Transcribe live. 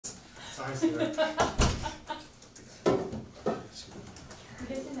Sorry, sir.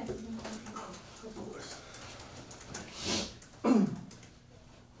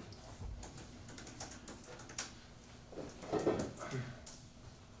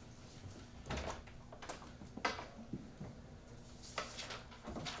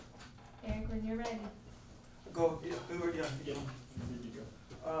 Eric, when you're ready. Go, yeah, who are you? Get them.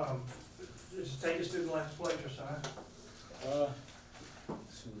 Just take us through the last play exercise.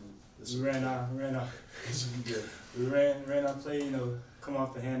 We ran our play, you know, come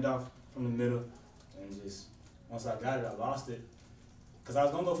off the handoff from the middle, and just, once I got it, I lost it. Because I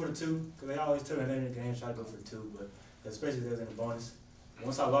was going to go for the 2, because they always tell me at the end of the game, try to go for the 2, but especially if there was in the bonus.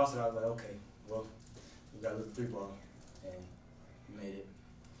 Once I lost it, I was like, okay, well, we got a little 3-ball, and we made it.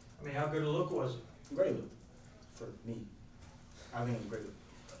 I mean, how good a look was it? Great look, for me. I think it was a great look.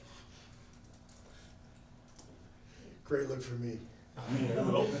 Great look for me. I mean, it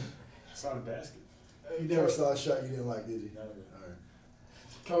was open. I saw the basket. You never saw a shot you didn't like, did you? Never. All right.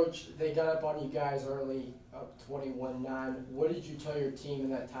 Coach, they got up on you guys early, up 21-9. What did you tell your team in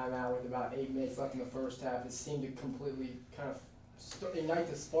that timeout with about 8 minutes left in the first half? It seemed to completely kind of ignite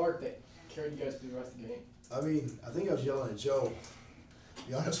the spark that carried you guys through the rest of the game. I mean, I think I was yelling at Joe, to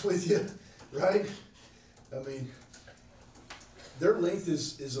be honest with you, right? I mean, their length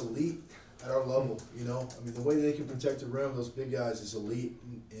is elite at our level, you know. I mean, the way they can protect the rim, those big guys, is elite,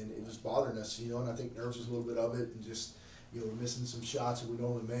 and it was bothering us, you know, and I think nerves was a little bit of it, and just, you know, we're missing some shots that we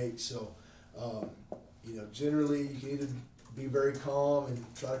normally make. So, you know, generally you can either be very calm and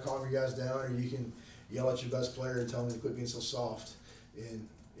try to calm your guys down, or you can yell at your best player and tell them to quit being so soft, and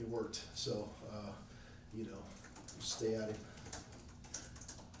it worked. So, you know, stay at it.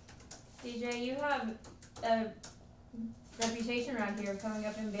 DJ, you have a reputation around here of coming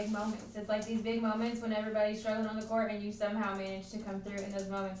up in big moments. It's like these big moments when everybody's struggling on the court and you somehow manage to come through in those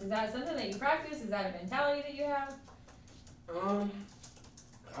moments. Is that something that you practice? Is that a mentality that you have?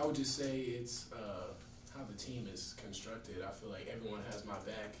 I would just say it's how the team is constructed. I feel like everyone has my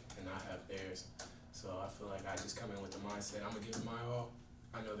back and I have theirs. So I feel like I just come in with the mindset, I'm going to give it my all.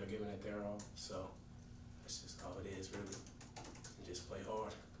 I know they're giving it their all. So that's just all it is, really. And just play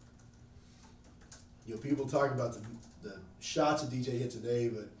hard. You know, people talk about the shots that DJ hit today,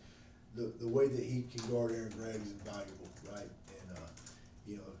 but the way that he can guard Aaron Gregg is invaluable, right? And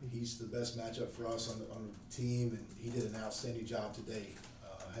you know, he's the best matchup for us on the team, and he did an outstanding job today.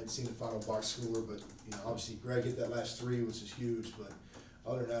 I hadn't seen the final box score, but you know, obviously Greg hit that last 3, which is huge. But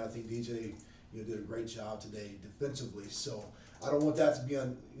other than that, I think DJ, you know, did a great job today defensively. So I don't want that to be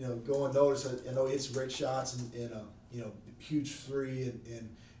go unnoticed. I know he hit some great shots and you know, huge 3 and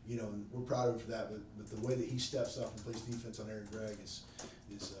you know, we're proud of him for that, but the way that he steps up and plays defense on Aaron Gregg is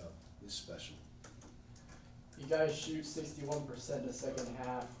special. You guys shoot 61% in the second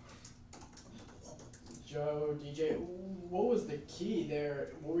half. Joe, DJ, what was the key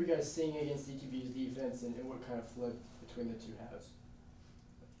there? What were you guys seeing against ETBU's defense, and what kind of flipped between the two halves?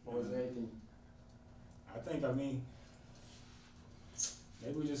 Or was there anything? I mean,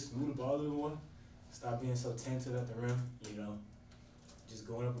 maybe we just move the ball a little more, stop being so tentative at the rim, you know. Just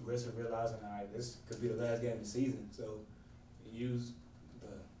going up aggressive, realizing, all right, this could be the last game of the season. So use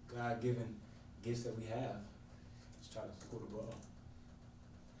the God-given gifts that we have. Just try to score the ball.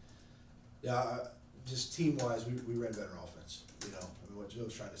 Yeah, just team-wise, we ran better offense. You know, I mean, what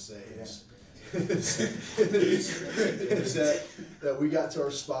Joe's trying to say is that we got to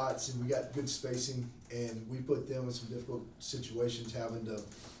our spots and we got good spacing, and we put them in some difficult situations, having to,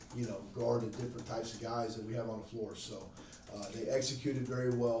 you know, guard the different types of guys that we have on the floor. So. They executed very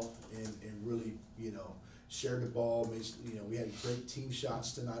well and really, you know, shared the ball. You know, we had great team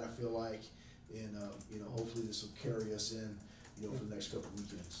shots tonight, I feel like, and you know, hopefully this will carry us in, you know, for the next couple of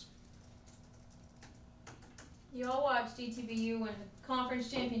weekends. You all watched ETBU win a conference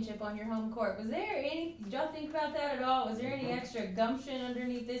championship on your home court. Was there any? Did y'all think about that at all? Was there any extra gumption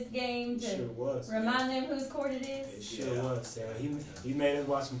underneath this game to remind them whose court it is? It sure was. Sarah. He made us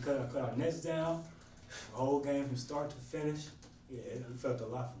watch him cut our nets down. The whole game from start to finish, yeah, we felt a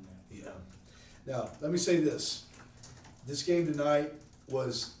lot from that. Yeah. Now, let me say this. This game tonight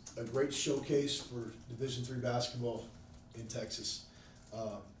was a great showcase for Division III basketball in Texas.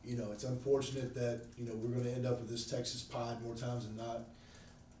 You know, it's unfortunate that, you know, we're going to end up with this Texas pod more times than not.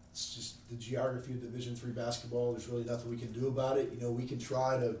 It's just the geography of Division III basketball. There's really nothing we can do about it. You know, we can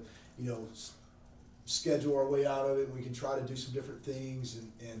try to, you know, schedule our way out of it. We can try to do some different things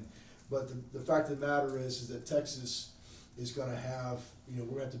but the fact of the matter is that Texas is going to have, you know,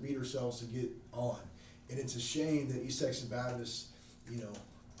 we're going to have to beat ourselves to get on. And it's a shame that East Texas Baptist, you know,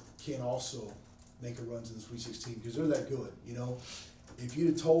 can't also make a run to the Sweet 16 because they're that good, you know. if you'd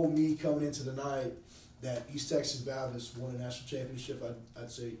have told me coming into the night that East Texas Baptist won a national championship,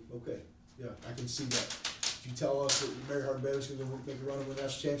 I'd say, okay, yeah, I can see that. If you tell us that Mary Hardin Baylor's going to make a run and win a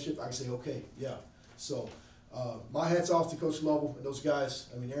national championship, I can say, okay, yeah. So, my hat's off to Coach Lovell and those guys.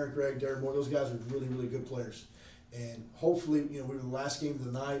 I mean, Aaron Gregg, Darren Moore, those guys are really, really good players. And hopefully, we were the last game of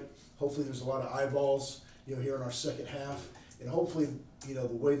the night. Hopefully there's a lot of eyeballs, here in our second half. And hopefully, the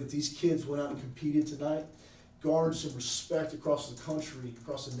way that these kids went out and competed tonight garnered some respect across the country,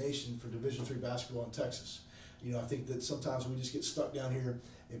 across the nation for Division III basketball in Texas. I think that sometimes we just get stuck down here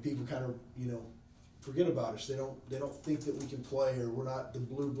and people kind of, forget about us. They don't think that we can play, or we're not the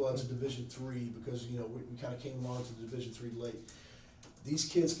blue bloods of Division III because, we kind of came along to Division III late. These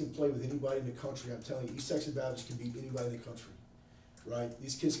kids can play with anybody in the country. I'm telling you, East Texas Baptist can beat anybody in the country, right?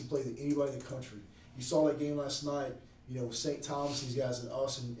 These kids can play with anybody in the country. You saw that game last night, with St. Thomas, these guys, and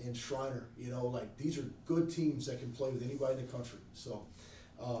us and Shriner. These are good teams that can play with anybody in the country. So,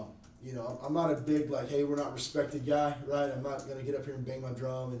 I'm not a big, hey, we're not respected guy, right? I'm not going to get up here and bang my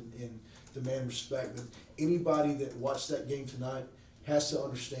drum and demand respect. But anybody that watched that game tonight has to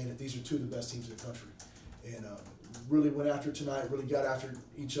understand that these are two of the best teams in the country. And really went after tonight, really got after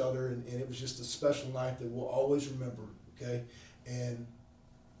each other, and it was just a special night that we'll always remember, okay? And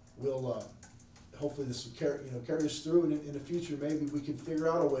we'll hopefully this will carry us through, and in the future maybe we can figure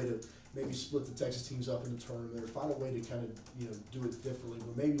out a way to maybe split the Texas teams up in the tournament, or find a way to kind of do it differently,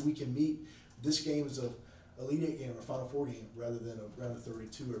 where maybe we can meet this game as a Elite Eight game or Final Four game rather than a round of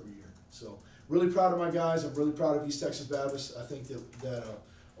 32 every year. So really proud of my guys. I'm really proud of East Texas Baptist. I think that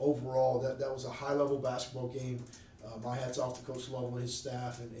overall that was a high level basketball game. My hat's off to Coach Lovell and his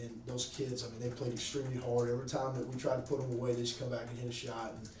staff and those kids. I mean, they played extremely hard. Every time that we tried to put them away, they just come back and hit a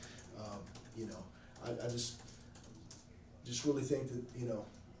shot. And I just really think that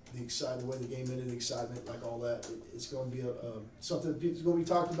the way the game ended, the excitement, like all that, it's going to be something that's going to be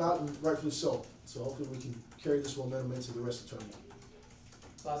talked about, and rightfully so. So hopefully we can carry this momentum into the rest of the tournament.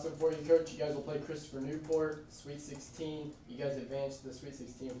 Last one for you, Coach. You guys will play Christopher Newport, Sweet 16. You guys advanced to the Sweet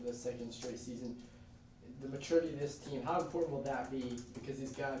 16 for the second straight season. The maturity of this team, how important will that be? Because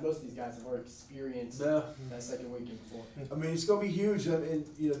most of these guys have already experienced that second weekend before. I mean, it's going to be huge. I mean,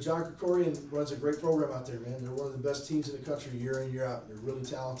 John Krikorian runs a great program out there, man. They're one of the best teams in the country year in, year out. They're really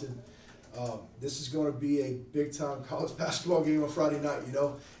talented. This is going to be a big-time college basketball game on Friday night.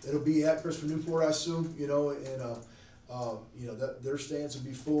 It'll be at Christopher Newport, I assume. Their stands will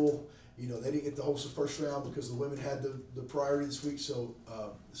be full. They didn't get to host the first round because the women had the priority this week. So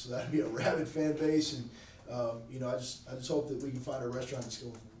that'd be a rabid fan base, and I just hope that we can find a restaurant that's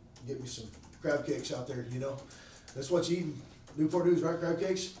going to get me some crab cakes out there. That's what you eat in Newport News, right? Crab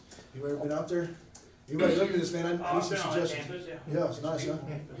cakes. You ever been out there? Anybody look at this, man? I need some suggestions. Campus, yeah, it's nice, huh?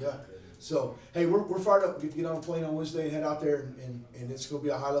 Yeah. So hey, we're fired up. We get on a plane on Wednesday and head out there, and it's going to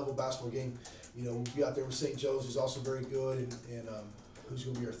be a high level basketball game. We'll be out there with St. Joe's, who's also very good, and who's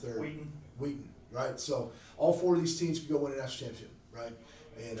going to be our third? Wheaton, right? So all four of these teams could go win a national championship, right?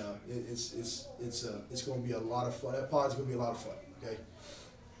 And it's going to be a lot of fun. That pod's going to be a lot of fun. Okay.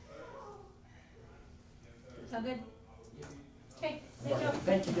 Sound good? Okay. Thank you.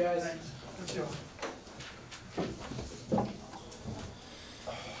 Thank you, guys. Thanks.